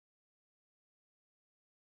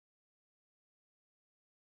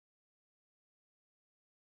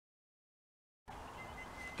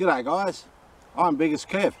G'day guys, I'm Biggest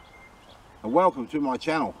Kev and welcome to my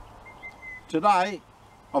channel. Today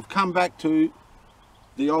I've come back to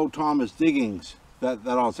the Old Timers diggings that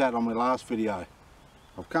I was at on my last video.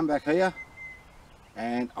 I've come back here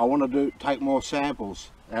and I want to take more samples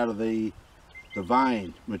out of the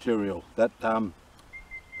vein material that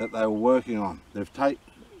they were working on. They've taken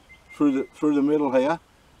through the middle here,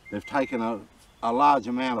 they've taken a large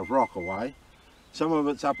amount of rock away. Some of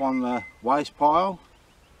it's up on the waste pile,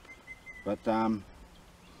 but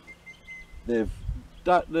they've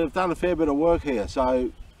done a fair bit of work here,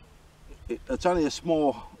 so it's only a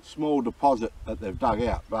small deposit that they've dug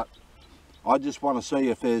out. But I just want to see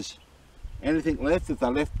if there's anything left, if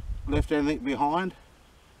they left anything behind.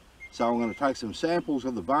 So I'm going to take some samples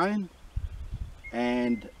of the vein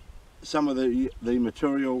and some of the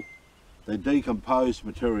material, the decomposed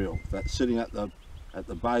material that's sitting at the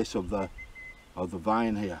base of the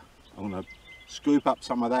vein here. I'm going to scoop up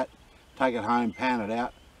some of that, take it home, pan it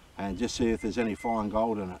out, and just see if there's any fine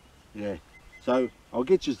gold in it. Yeah. So I'll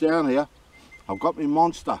get you down here. I've got my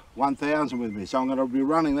Monster 1000 with me, so I'm going to be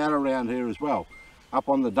running that around here as well. Up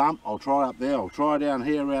on the dump, I'll try up there. I'll try down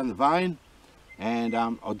here around the vein, and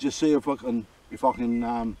I'll just see if I can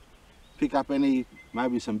pick up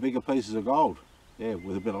maybe some bigger pieces of gold. Yeah,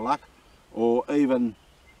 with a bit of luck, or even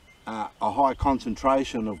a high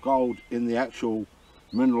concentration of gold in the actual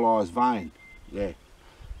mineralized vein. Yeah.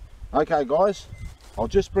 Okay guys, I'll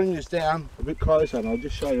just bring this down a bit closer and I'll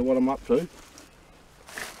just show you what I'm up to.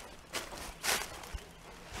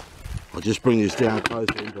 I'll just bring this down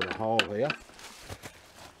closer into the hole here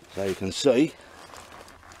so you can see.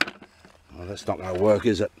 Well, that's not going to work,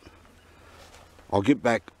 is it? I'll get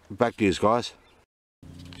back to you guys.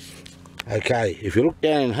 Okay, if you look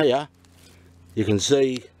down in here, you can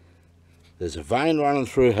see there's a vein running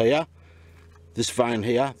through here, this vein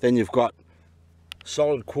here, then you've got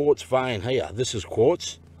solid quartz vein here. This is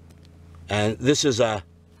quartz, and this is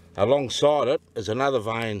alongside it is another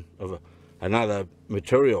vein of another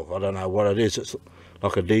material. I don't know what it is. It's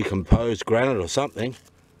like a decomposed granite or something.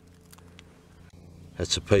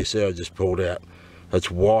 That's a piece there I just pulled out.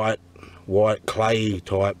 It's white clay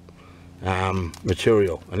type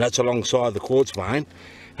material, and that's alongside the quartz vein.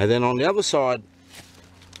 And then on the other side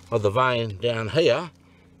of the vein down here,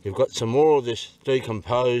 you've got some more of this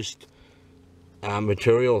decomposed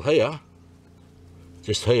material here,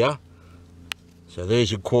 just here. So there's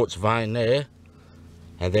your quartz vein there,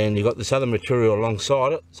 and then you've got this other material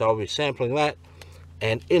alongside it, so I'll be sampling that.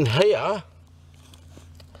 And in here,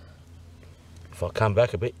 if I come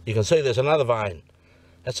back a bit, you can see there's another vein.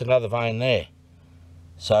 That's another vein there.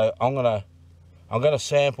 So I'm gonna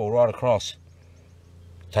sample right across.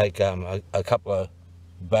 Take a couple of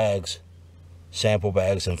bags, sample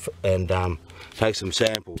bags, and take some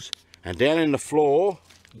samples. And down in the floor,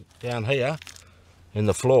 down here in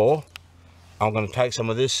the floor, I'm going to take some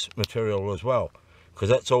of this material as well, because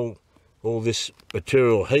that's all this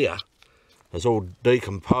material here is all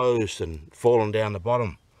decomposed and fallen down the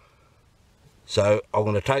bottom. So I'm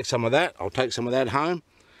going to take some of that. I'll take some of that home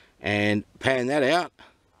and pan that out.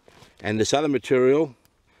 And this other material,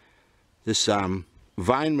 this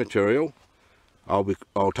vein material,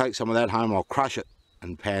 I'll take some of that home. I'll crush it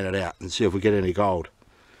and pan it out and see if we get any gold.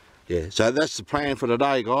 Yeah, so that's the plan for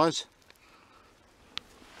today, guys.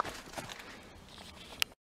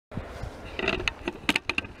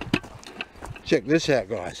 Check this out,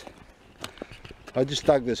 guys. I just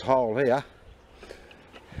dug this hole here.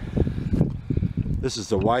 This is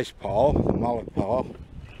the waste pile, the mullet pile,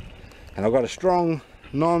 and I've got a strong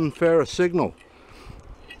non-ferrous signal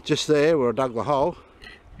just there where I dug the hole,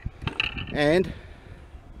 and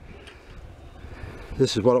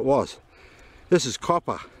this is what it was. This is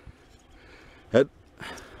copper.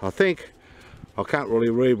 I think, I can't really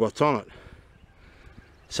read what's on it.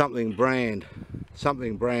 Something brand,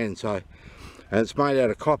 so, and it's made out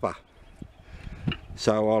of copper.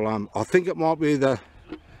 So I think it might be the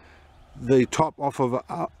top off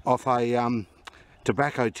a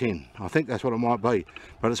tobacco tin. I think that's what it might be,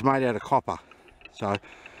 but it's made out of copper. So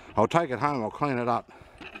I'll take it home, I'll clean it up,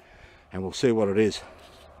 and we'll see what it is.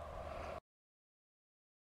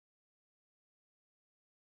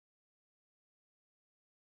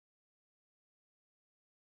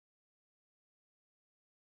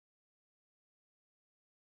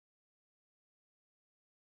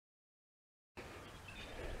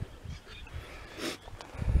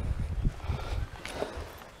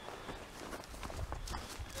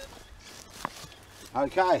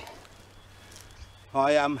 Okay,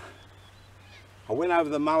 I went over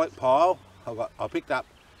the mullet pile. I picked up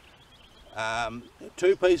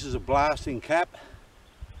 2 pieces of blasting cap,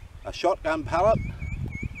 a shotgun pellet,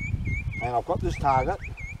 And I've got this target,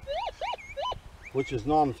 which is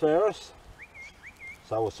non-ferrous.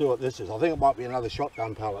 So we'll see what this is. I think it might be another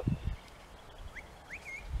shotgun pellet.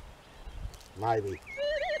 Maybe.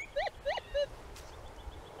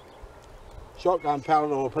 Shotgun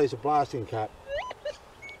pellet or a piece of blasting cap.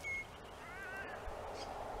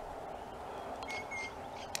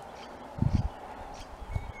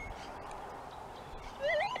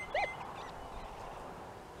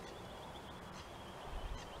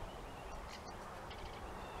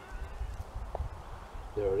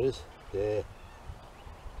 There it is, there.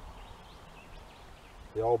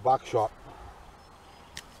 The old buckshot.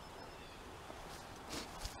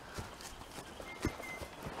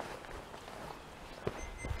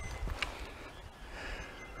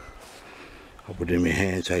 I'll put it in my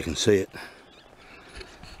hand so you can see it.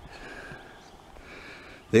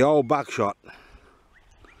 The old buckshot.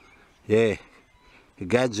 Yeah,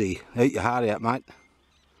 Gadsy, eat your heart out, mate.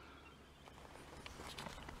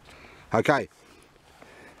 Okay,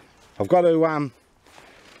 I've got to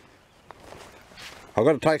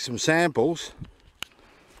take some samples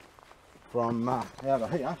from out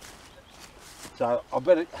of here. So I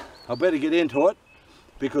better get into it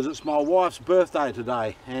because it's my wife's birthday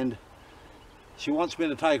today and she wants me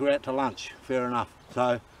to take her out to lunch. Fair enough.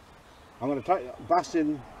 So I'm going to bust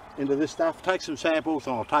into this stuff, take some samples,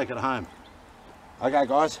 and I'll take it home. Okay,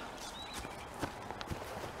 guys.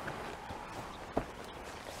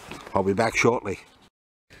 I'll be back shortly.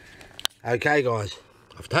 Okay, guys.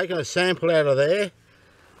 I've taken a sample out of there,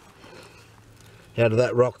 out of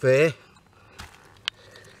that rock there.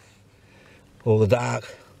 All the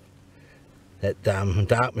dark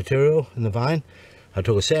material in the vein. I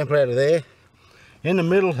took a sample out of there. In the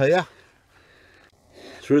middle here,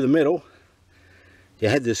 through the middle, you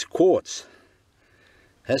had this quartz.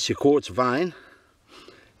 That's your quartz vein,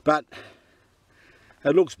 but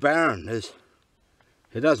it looks barren. It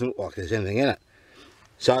doesn't look like there's anything in it.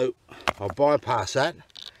 So I'll bypass that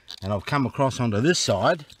and I've come across onto this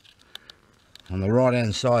side, on the right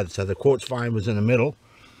hand side. So the quartz vein was in the middle.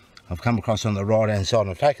 I've come across on the right hand side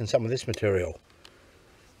and I've taken some of this material,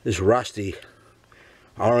 this rusty,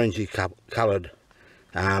 orangey coloured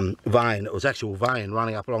vein. It was actual vein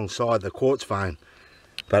running up alongside the quartz vein,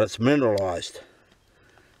 but it's mineralised.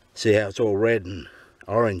 See how it's all red and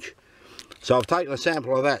orange. So I've taken a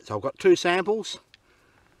sample of that. So I've got two samples,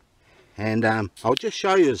 and I'll just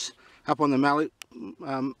show you up on the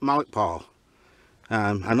mullock pile.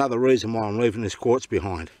 Another reason why I'm leaving this quartz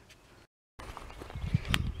behind.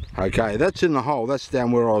 Okay, that's in the hole. That's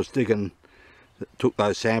down where I was digging, took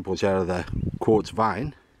those samples out of the quartz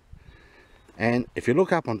vein. And if you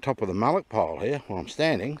look up on top of the mullock pile here, where I'm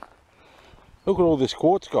standing, look at all this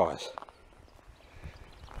quartz, guys.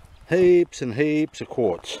 Heaps and heaps of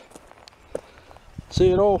quartz.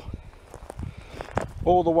 See it all?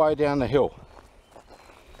 All the way down the hill.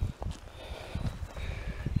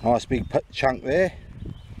 Nice big chunk there.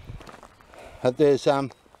 But there's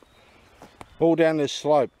all down this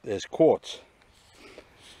slope, there's quartz.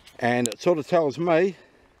 And it sort of tells me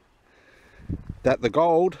that the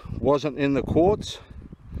gold wasn't in the quartz,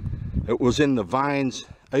 it was in the veins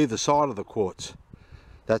either side of the quartz.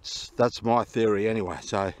 That's my theory anyway.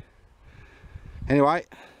 So anyway,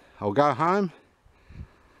 I'll go home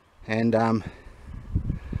and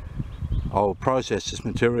I'll process this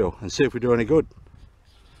material and see if we do any good.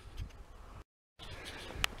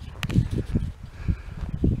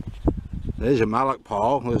 There's a mullock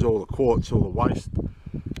pile, there's all the quartz, all the waste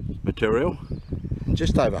material, and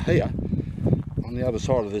just over here on the other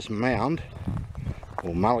side of this mound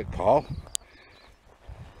or mullock pile,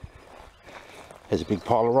 there's a big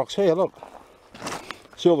pile of rocks here. Look,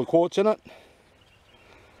 see all the quartz in it?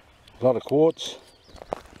 A lot of quartz.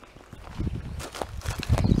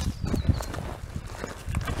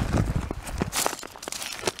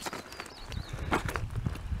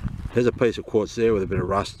 There's a piece of quartz there with a bit of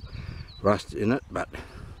rust in it, but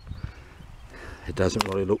it doesn't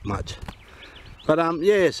really look much. But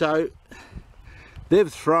yeah, so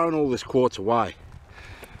they've thrown all this quartz away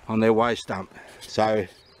on their waste dump. So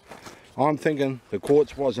I'm thinking the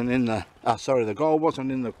quartz wasn't in the the gold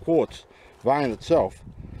wasn't in the quartz vein itself.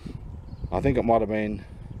 I think it might have been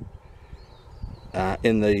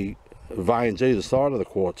in the veins either side of the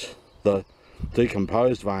quartz, the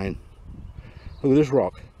decomposed vein. Look at this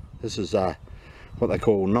rock. This is what they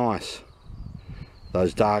call gneiss.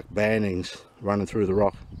 Those dark bandings running through the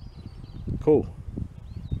rock. Cool.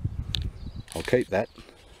 I'll keep that.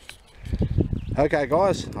 Okay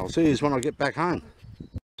guys, I'll see you when I get back home.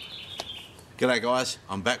 G'day guys,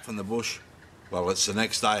 I'm back from the bush. Well, it's the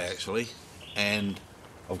next day actually, and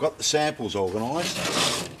I've got the samples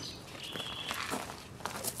organised.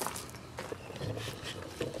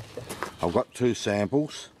 two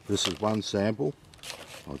samples. This is one sample.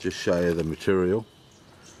 I'll just show you the material.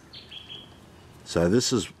 So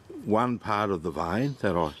this is one part of the vein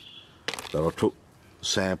that I took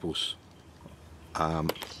samples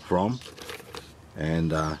from,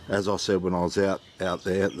 and as I said when I was out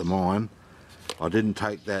there at the mine, I didn't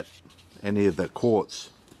take any of the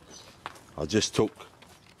quartz. I just took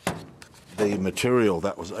the material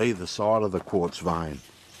that was either side of the quartz vein.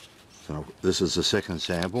 So this is the second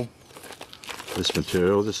sample. This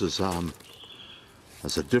material, this is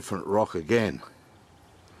it's a different rock again.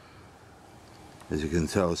 As you can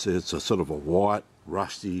tell, it's a sort of a white,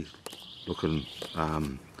 rusty looking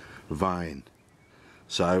vein.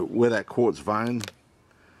 So where that quartz vein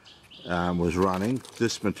was running,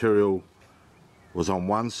 this material was on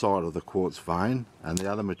one side of the quartz vein, and the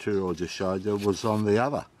other material I just showed you was on the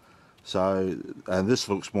other. So, and this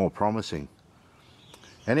looks more promising.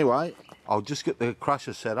 Anyway, I'll just get the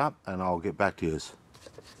crusher set up and I'll get back to you.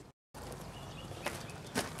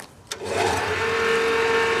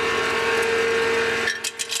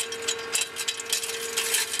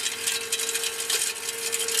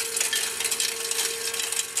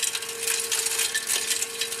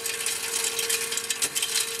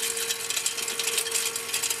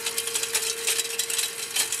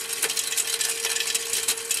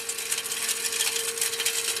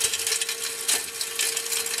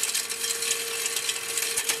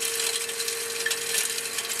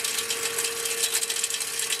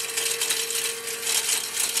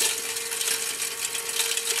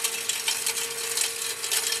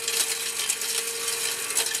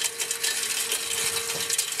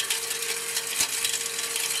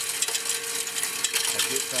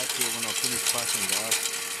 Get back here when I finish crushing,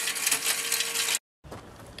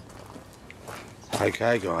 guys.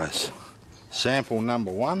 Okay guys, sample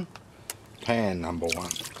number one, pan number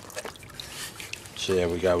one. See how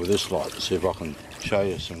we go with this light. See if I can show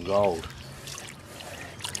you some gold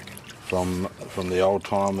from the old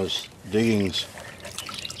timers diggings.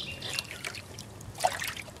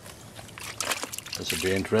 This will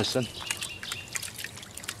be interesting.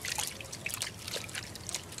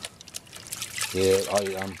 Yeah,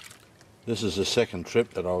 this is the second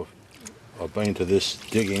trip that I've been to this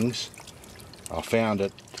diggings. I found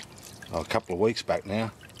it a couple of weeks back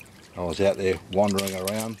now. I was out there wandering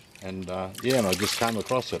around, and yeah, and I just came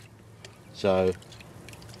across it. So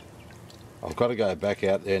I've got to go back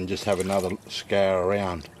out there and just have another scour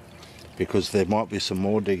around, because there might be some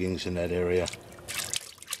more diggings in that area.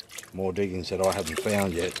 More diggings that I haven't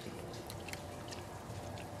found yet.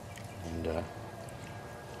 And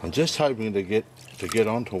I'm just hoping to get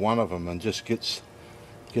onto one of them and just get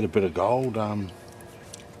a bit of gold.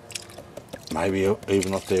 Maybe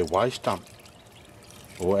even off their waste dump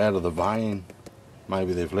or out of the vein.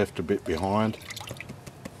 Maybe they've left a bit behind.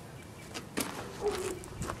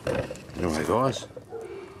 Anyway, guys,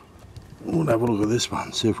 we'll have a look at this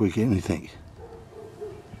one. See if we get anything.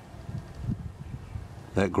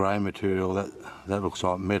 That grey material, that looks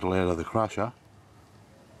like metal out of the crusher.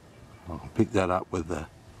 I'll pick that up with the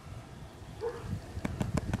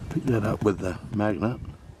magnet.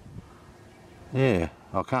 Yeah,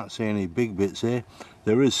 I can't see any big bits there.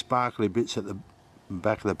 There is sparkly bits at the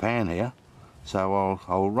back of the pan here, so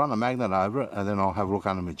I'll run a magnet over it and then I'll have a look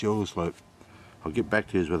under my jewels loop. I'll get back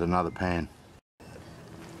to you with another pan.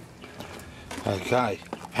 Okay,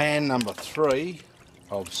 pan number 3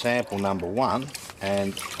 of sample number 1,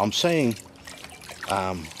 and I'm seeing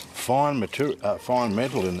fine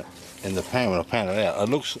metal in the pan when I pan it out. It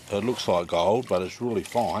looks like gold, but it's really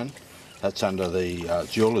fine. That's under the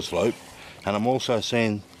jeweler's loop. And I'm also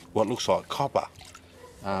seeing what looks like copper,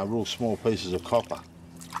 real small pieces of copper.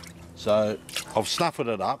 So I've snuffed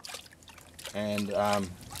it up, and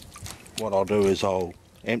what I'll do is I'll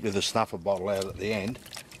empty the snuffer bottle out at the end,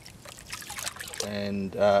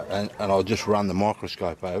 and I'll just run the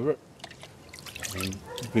microscope over it,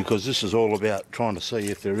 because this is all about trying to see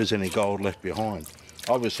if there is any gold left behind.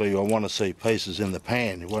 Obviously I want to see pieces in the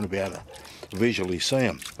pan. You want to be able to visually see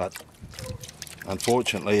them, but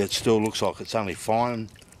unfortunately it still looks like it's only fine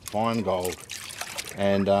gold,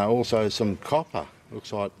 and also some copper.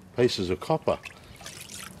 Looks like pieces of copper.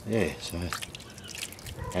 Yeah, so,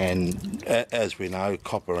 and as we know,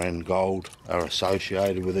 copper and gold are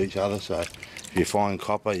associated with each other, so if you find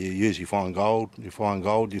copper, you usually find gold. You find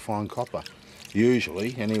gold, you find copper.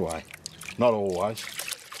 Usually, anyway. Not always.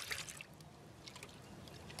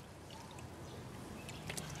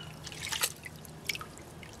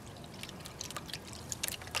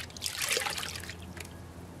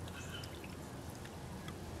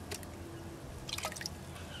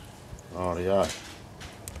 Rightio.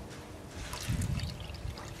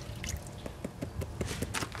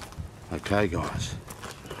 Okay guys,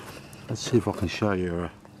 let's see if I can show you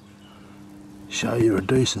a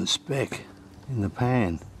decent speck in the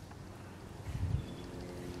pan.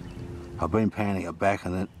 I've been panning it back,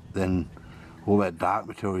 and then all that dark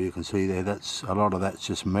material you can see there, a lot of that's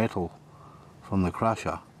just metal from the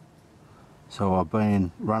crusher. So I've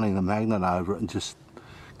been running the magnet over it and just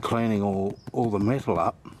cleaning all the metal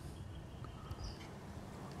up.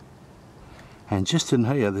 And just in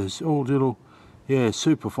here there's all little, yeah,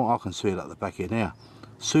 super fine, I can see it at the back here now,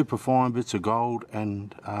 super fine bits of gold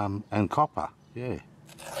and copper, yeah.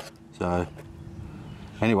 So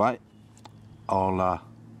anyway, I'll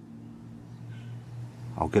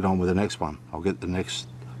get on with the next one. I'll get the next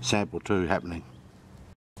sample 2 happening.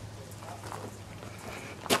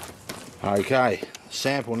 Okay,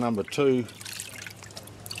 sample number 2,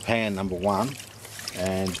 pan number 1,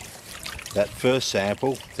 and that first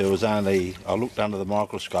sample, there was only, I looked under the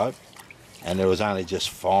microscope and there was only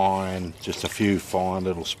just a few fine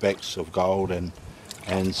little specks of gold and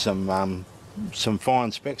some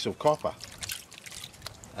fine specks of copper,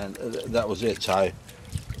 and that was it. So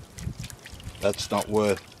that's not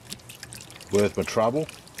worth my trouble.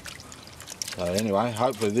 So anyway,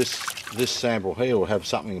 hopefully this sample here will have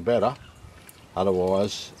something better.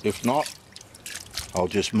 Otherwise, if not, I'll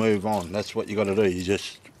just move on. That's what you got to do. You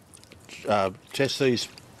just test these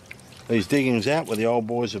diggings out where the old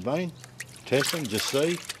boys have been. Test them, just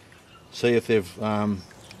see if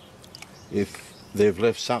they've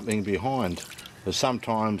left something behind. Because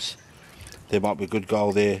sometimes there might be good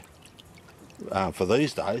gold there for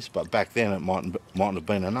these days, but back then it mightn't have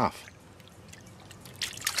been enough.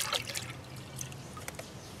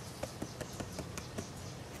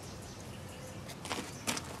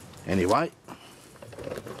 Anyway,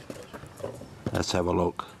 let's have a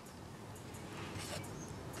look.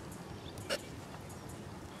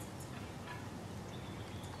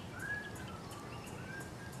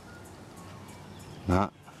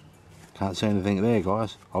 No, can't see anything there,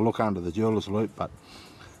 guys. I'll look under the jeweler's loop, but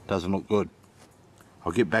it doesn't look good.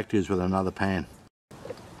 I'll get back to you with another pan.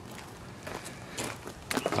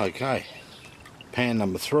 Okay, pan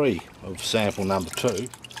number 3 of sample number 2,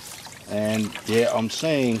 and yeah, I'm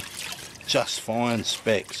seeing just fine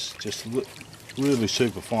specks, just really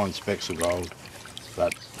super fine specks of gold,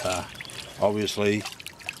 but obviously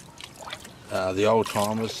the old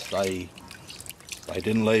timers, they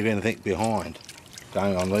didn't leave anything behind.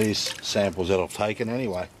 Going on these samples that I've taken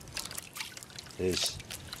anyway, there's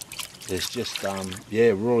just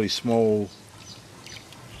yeah, really small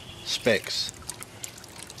specks,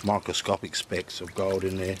 microscopic specks of gold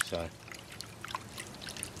in there. So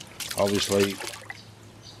obviously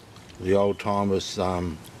the old timers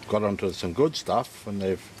got onto some good stuff, and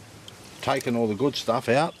they've taken all the good stuff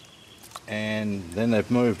out and then they've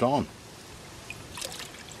moved on.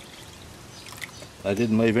 They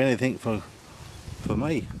didn't leave anything for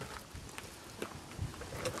me.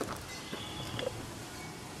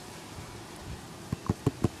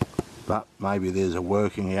 But maybe there's a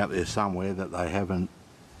working out there somewhere that they haven't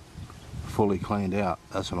fully cleaned out.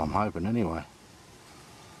 That's what I'm hoping anyway.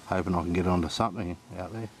 Hoping I can get onto something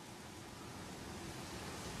out there.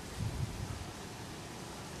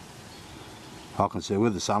 I can see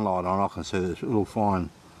with the sunlight on, I can see there's little fine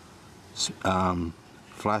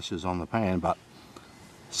flashes on the pan, but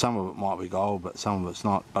some of it might be gold, but some of it's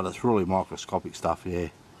not. But it's really microscopic stuff, yeah.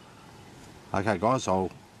 Okay guys, I'll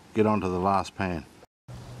get on to the last pan.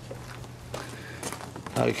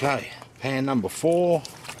 Okay, pan number 4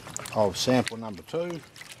 of sample number 2,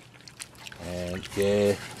 and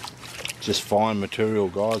yeah, just fine material,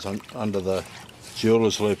 guys. Under the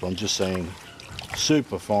jeweler's loop, I'm just seeing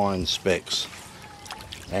super fine specks,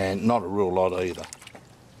 and not a real lot either.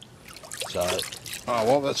 So, oh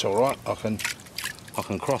well, that's all right. I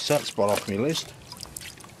can cross that spot off my list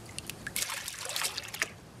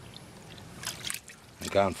and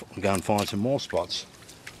go and find some more spots.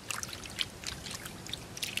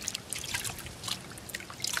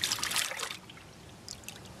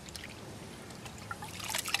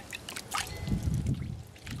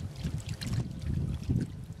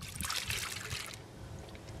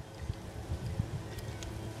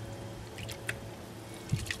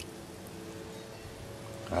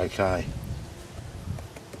 Okay.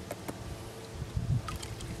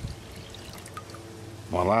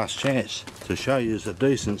 My last chance to show you is a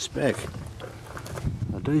decent speck.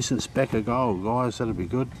 A decent speck of gold, guys, that'll be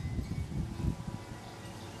good.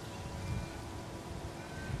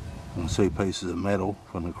 You can see pieces of metal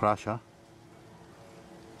from the crusher.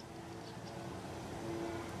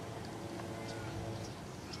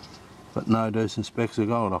 But no decent specks of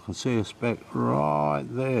gold. I can see a speck right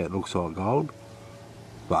there. It looks like gold.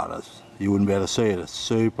 but you wouldn't be able to see it. It's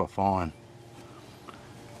super fine.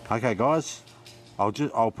 Okay guys, I'll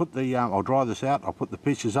dry this out. I'll put the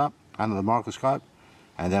pictures up under the microscope,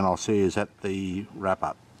 and then I'll see you at the wrap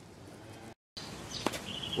up.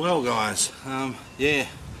 Well guys, yeah,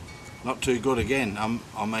 not too good again.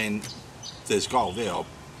 I mean, there's gold there. I'll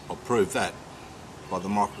prove that by the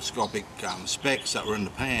microscopic specks that were in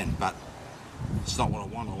the pan, but it's not what I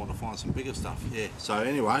want. I want to find some bigger stuff. Yeah. So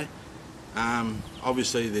anyway,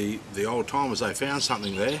 obviously the old timers, they found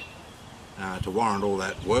something there to warrant all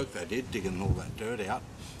that work they did, digging all that dirt out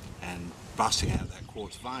and busting out that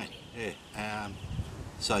quartz vein. Yeah.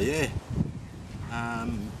 So yeah,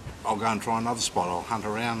 I'll go and try another spot. I'll hunt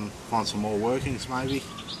around, find some more workings maybe,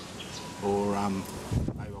 or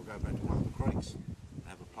maybe I'll go back to one of the creeks and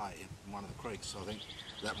have a play in one of the creeks. I think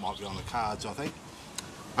that might be on the cards, I think.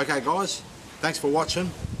 Okay guys, thanks for watching.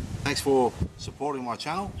 Thanks for supporting my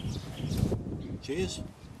channel. Cheers.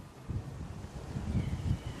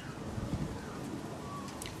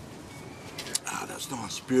 Ah, that's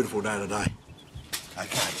nice. Beautiful day today.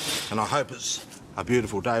 Okay, and I hope it's a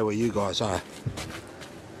beautiful day where you guys are.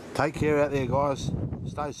 Take care out there guys,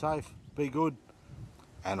 stay safe, be good,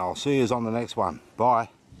 and I'll see you on the next one. Bye.